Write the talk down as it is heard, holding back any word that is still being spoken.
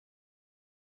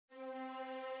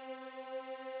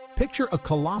Picture a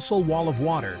colossal wall of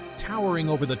water towering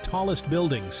over the tallest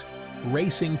buildings,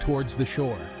 racing towards the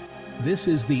shore. This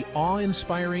is the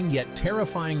awe-inspiring yet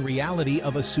terrifying reality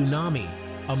of a tsunami,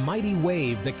 a mighty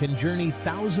wave that can journey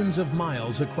thousands of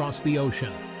miles across the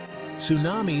ocean.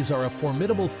 Tsunamis are a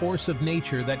formidable force of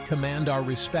nature that command our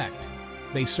respect.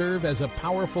 They serve as a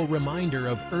powerful reminder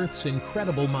of Earth's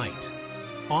incredible might.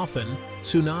 Often,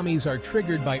 tsunamis are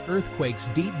triggered by earthquakes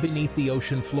deep beneath the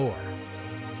ocean floor.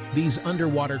 These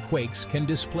underwater quakes can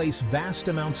displace vast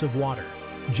amounts of water,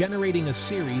 generating a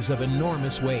series of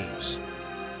enormous waves.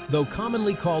 Though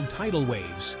commonly called tidal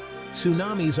waves,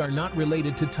 tsunamis are not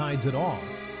related to tides at all.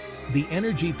 The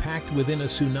energy packed within a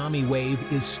tsunami wave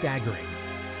is staggering.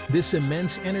 This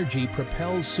immense energy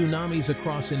propels tsunamis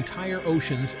across entire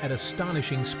oceans at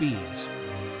astonishing speeds.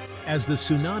 As the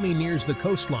tsunami nears the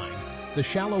coastline, the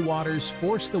shallow waters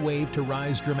force the wave to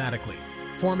rise dramatically,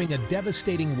 forming a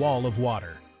devastating wall of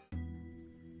water.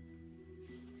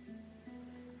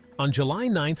 On July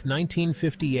 9,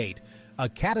 1958, a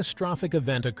catastrophic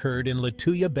event occurred in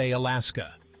Lituya Bay,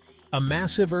 Alaska. A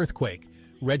massive earthquake,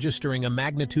 registering a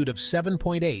magnitude of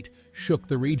 7.8, shook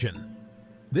the region.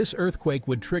 This earthquake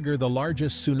would trigger the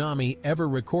largest tsunami ever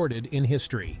recorded in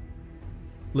history.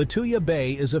 Lituya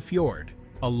Bay is a fjord,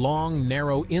 a long,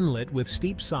 narrow inlet with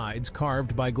steep sides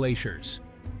carved by glaciers.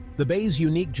 The bay's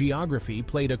unique geography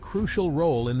played a crucial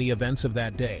role in the events of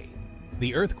that day.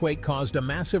 The earthquake caused a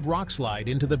massive rockslide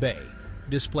into the bay,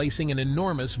 displacing an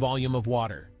enormous volume of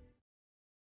water.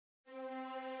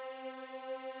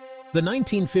 The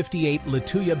 1958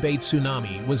 Lituya Bay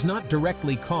tsunami was not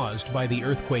directly caused by the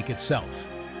earthquake itself.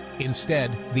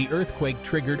 Instead, the earthquake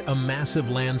triggered a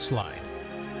massive landslide.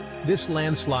 This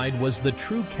landslide was the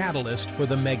true catalyst for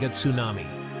the mega tsunami.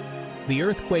 The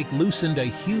earthquake loosened a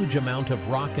huge amount of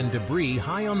rock and debris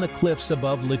high on the cliffs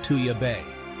above Lituya Bay.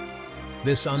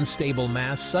 This unstable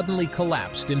mass suddenly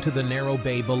collapsed into the narrow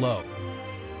bay below.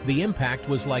 The impact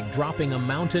was like dropping a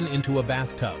mountain into a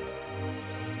bathtub.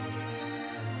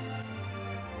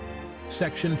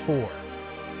 Section 4.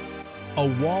 A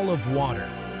wall of water.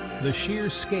 The sheer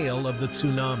scale of the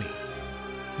tsunami.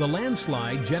 The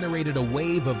landslide generated a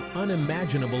wave of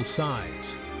unimaginable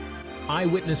size.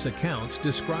 Eyewitness accounts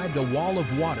described a wall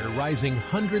of water rising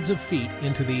hundreds of feet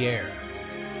into the air.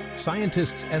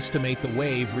 Scientists estimate the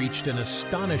wave reached an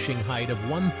astonishing height of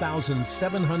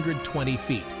 1,720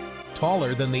 feet,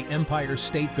 taller than the Empire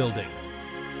State Building.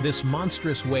 This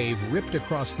monstrous wave ripped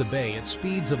across the bay at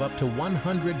speeds of up to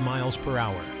 100 miles per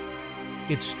hour.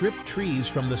 It stripped trees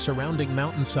from the surrounding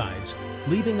mountainsides,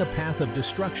 leaving a path of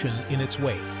destruction in its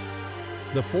wake.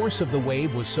 The force of the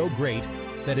wave was so great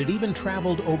that it even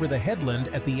traveled over the headland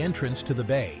at the entrance to the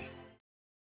bay.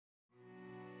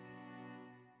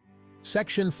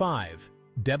 Section 5.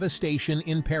 Devastation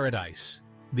in Paradise.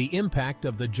 The impact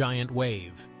of the giant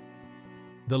wave.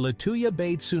 The Lituya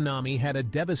Bay tsunami had a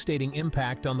devastating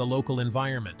impact on the local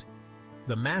environment.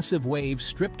 The massive wave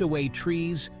stripped away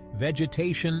trees,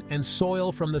 vegetation, and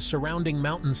soil from the surrounding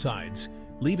mountainsides,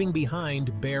 leaving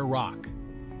behind bare rock.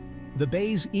 The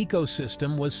bay's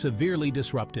ecosystem was severely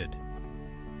disrupted.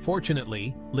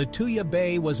 Fortunately, Lituya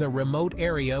Bay was a remote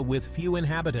area with few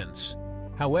inhabitants.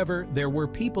 However, there were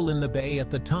people in the bay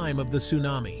at the time of the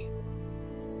tsunami.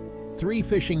 3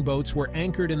 fishing boats were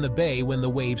anchored in the bay when the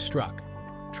wave struck.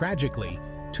 Tragically,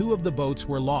 2 of the boats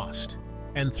were lost,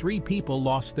 and 3 people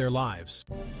lost their lives.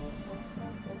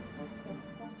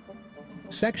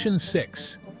 Section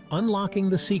 6. Unlocking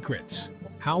the Secrets.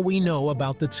 How we know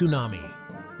about the tsunami.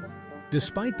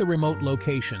 Despite the remote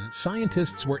location,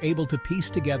 scientists were able to piece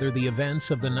together the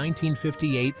events of the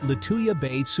 1958 Lituya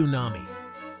Bay tsunami.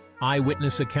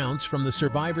 Eyewitness accounts from the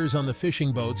survivors on the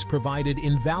fishing boats provided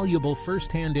invaluable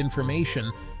first-hand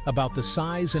information about the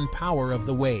size and power of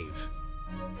the wave.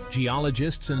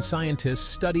 Geologists and scientists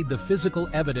studied the physical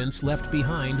evidence left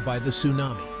behind by the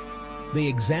tsunami. They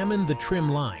examined the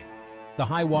trim line, the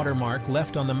high water mark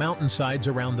left on the mountainsides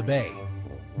around the bay.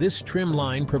 This trim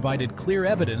line provided clear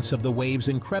evidence of the wave's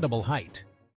incredible height.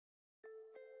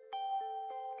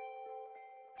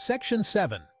 Section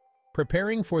 7.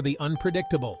 Preparing for the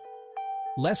unpredictable.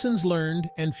 Lessons learned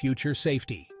and future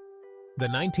safety. The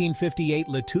 1958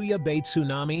 Lituya Bay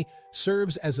tsunami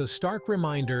serves as a stark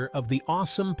reminder of the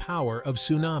awesome power of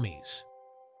tsunamis.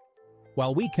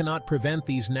 While we cannot prevent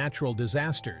these natural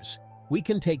disasters, we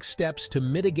can take steps to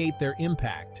mitigate their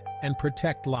impact and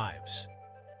protect lives.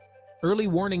 Early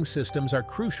warning systems are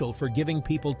crucial for giving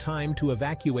people time to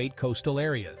evacuate coastal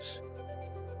areas.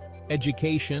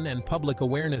 Education and public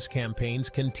awareness campaigns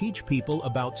can teach people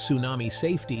about tsunami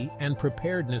safety and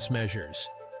preparedness measures.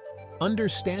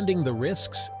 Understanding the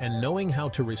risks and knowing how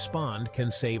to respond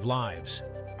can save lives.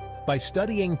 By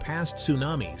studying past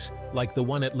tsunamis, like the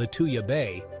one at Lituya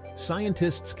Bay,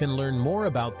 scientists can learn more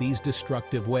about these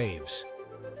destructive waves.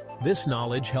 This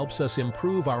knowledge helps us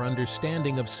improve our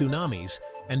understanding of tsunamis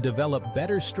and develop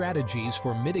better strategies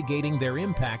for mitigating their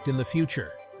impact in the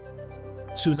future.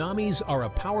 Tsunamis are a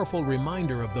powerful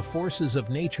reminder of the forces of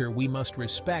nature we must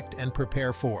respect and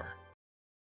prepare for.